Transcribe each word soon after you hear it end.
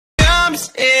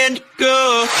comes and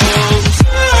goes.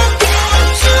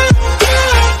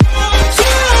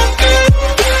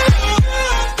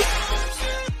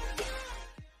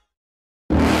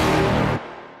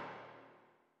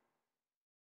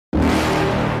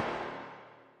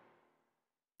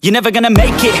 You're never gonna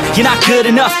make it, you're not good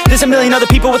enough. There's a million other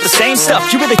people with the same stuff.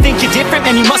 You really think you're different?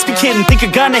 Man, you must be kidding. Think you're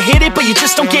gonna hit it, but you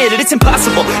just don't get it. It's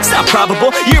impossible, it's not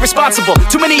probable, you're irresponsible.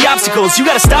 Too many obstacles, you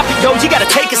gotta stop it, yo. You gotta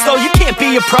take it slow, you can't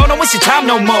be a pro. Don't waste your time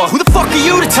no more. Who the fuck are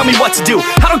you to tell me what to do?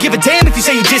 I don't give a damn if you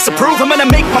say you disapprove. I'm gonna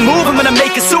make my move, I'm gonna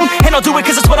make it soon. And I'll do it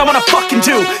cause it's what I wanna fucking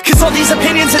do. Cause all these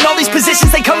opinions and all these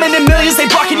positions, they come in millions, they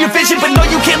blocking your vision. But no,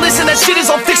 you can't listen, that shit is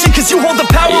all fiction. Cause you hold the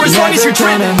power as long as you're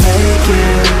dreaming.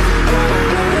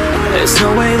 There's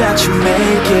no way that you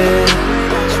make it.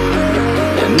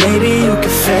 And maybe you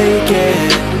can fake it,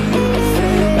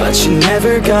 but you're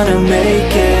never gonna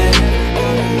make it.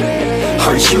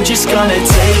 Aren't you just gonna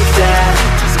take that?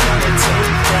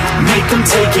 Make them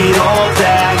take it all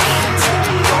back.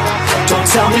 Don't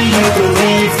tell me you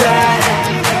believe that.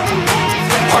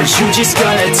 Aren't you just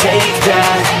gonna take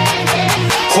that?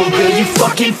 Or will you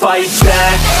fucking fight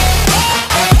back?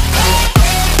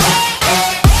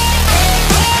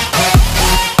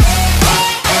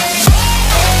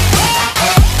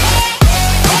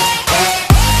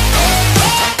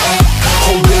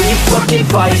 Fucking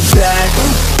fight back.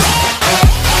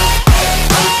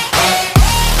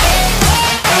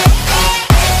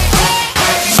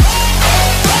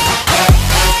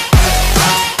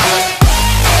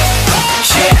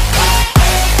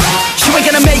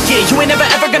 You ain't never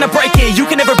ever gonna break it. You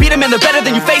can never beat them and they're better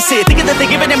than you, face it. Thinking that they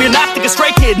give a damn, you're not, think a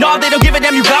straight kid. No, they don't give a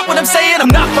damn, you got what I'm saying?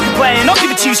 I'm not fucking playing, I'll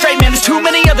give it to you straight, man. There's too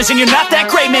many others and you're not that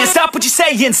great, man. Stop what you're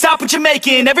saying, stop what you're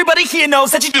making. Everybody here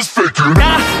knows that you just faking.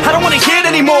 Nah, I don't wanna hear it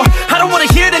anymore, I don't wanna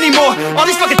hear it anymore. All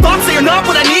these fucking thoughts, they are not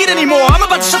what I need anymore. I'm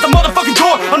about to shut the motherfucking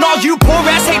door on all you poor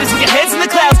ass haters with your heads in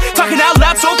the clouds, talking out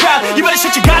loud so proud. You better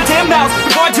shut your goddamn mouth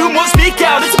before I do more, speak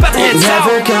out. It's about to head south.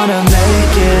 You're never gonna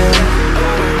make it.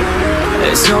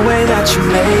 There's no way that you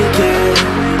make it.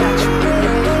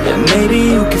 And maybe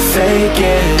you can fake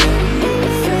it,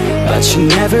 but you're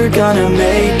never gonna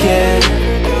make it.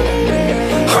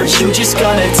 Aren't you just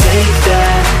gonna take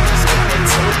that?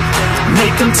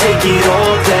 Make them take it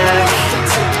all back.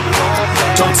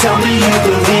 Don't tell me you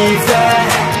believe that.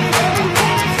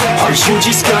 Aren't you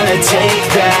just gonna take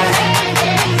that?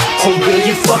 Or will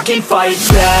you fucking fight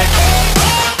back?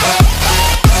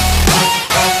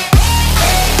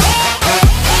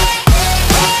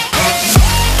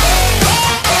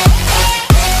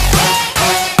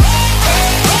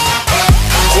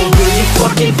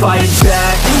 Fucking fight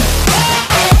back.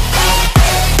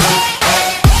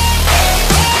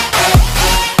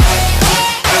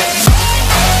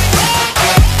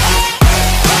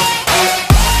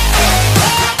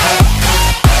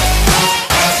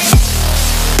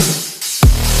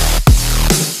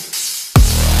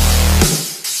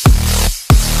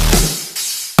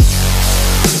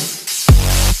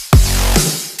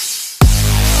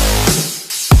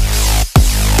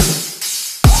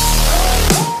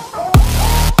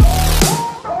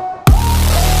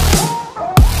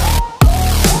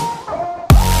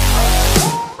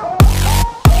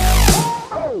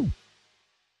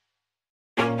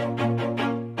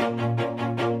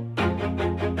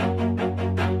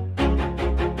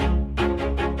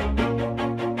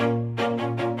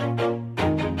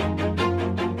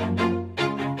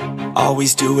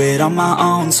 Always do it on my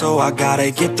own, so I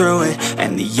gotta get through it.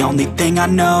 And the only thing I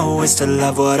know is to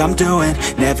love what I'm doing.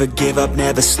 Never give up,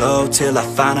 never slow, till I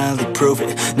finally prove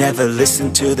it. Never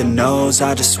listen to the no's,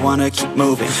 I just wanna keep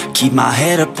moving. Keep my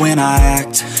head up when I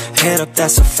act, head up,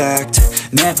 that's a fact.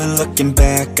 Never looking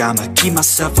back, I'ma keep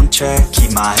myself on track.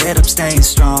 Keep my head up, staying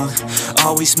strong,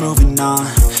 always moving on.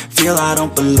 Feel I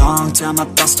don't belong, tell my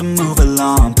thoughts to move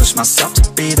along. Push myself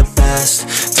to be the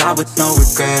best, die with no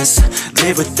regrets.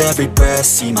 Live with every breath,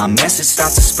 see my message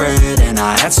start to spread. And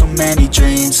I had so many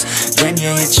dreams, then you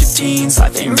hit your teens.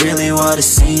 Life ain't really what it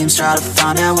seems, try to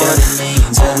find out what it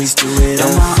means. Always do it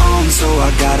on my own, so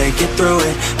I gotta get through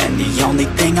it. And the only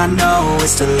thing I know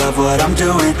is to love what I'm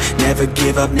doing. Never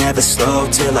give up, never slow,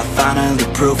 till I finally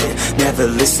prove it. Never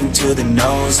listen to the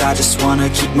no's, I just wanna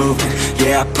keep moving.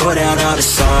 Yeah, I put out all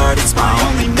this art, it's my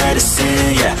only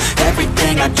medicine. Yeah,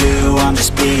 everything I do, I'm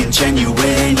just being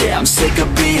genuine. Yeah, I'm sick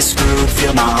of being screwed,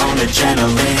 feel my own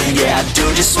adrenaline. Yeah, I do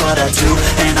just what I do,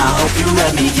 and I hope you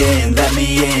let me in,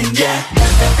 yeah.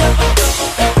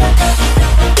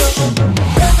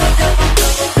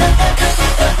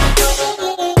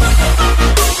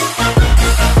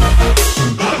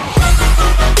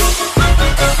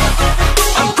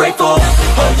 I'm grateful,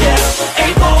 oh yeah,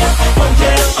 able, oh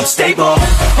yeah, I'm stable,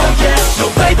 oh yeah, no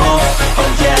label,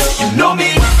 oh yeah, you know me.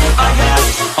 I have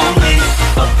only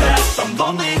a path, I'm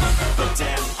lonely.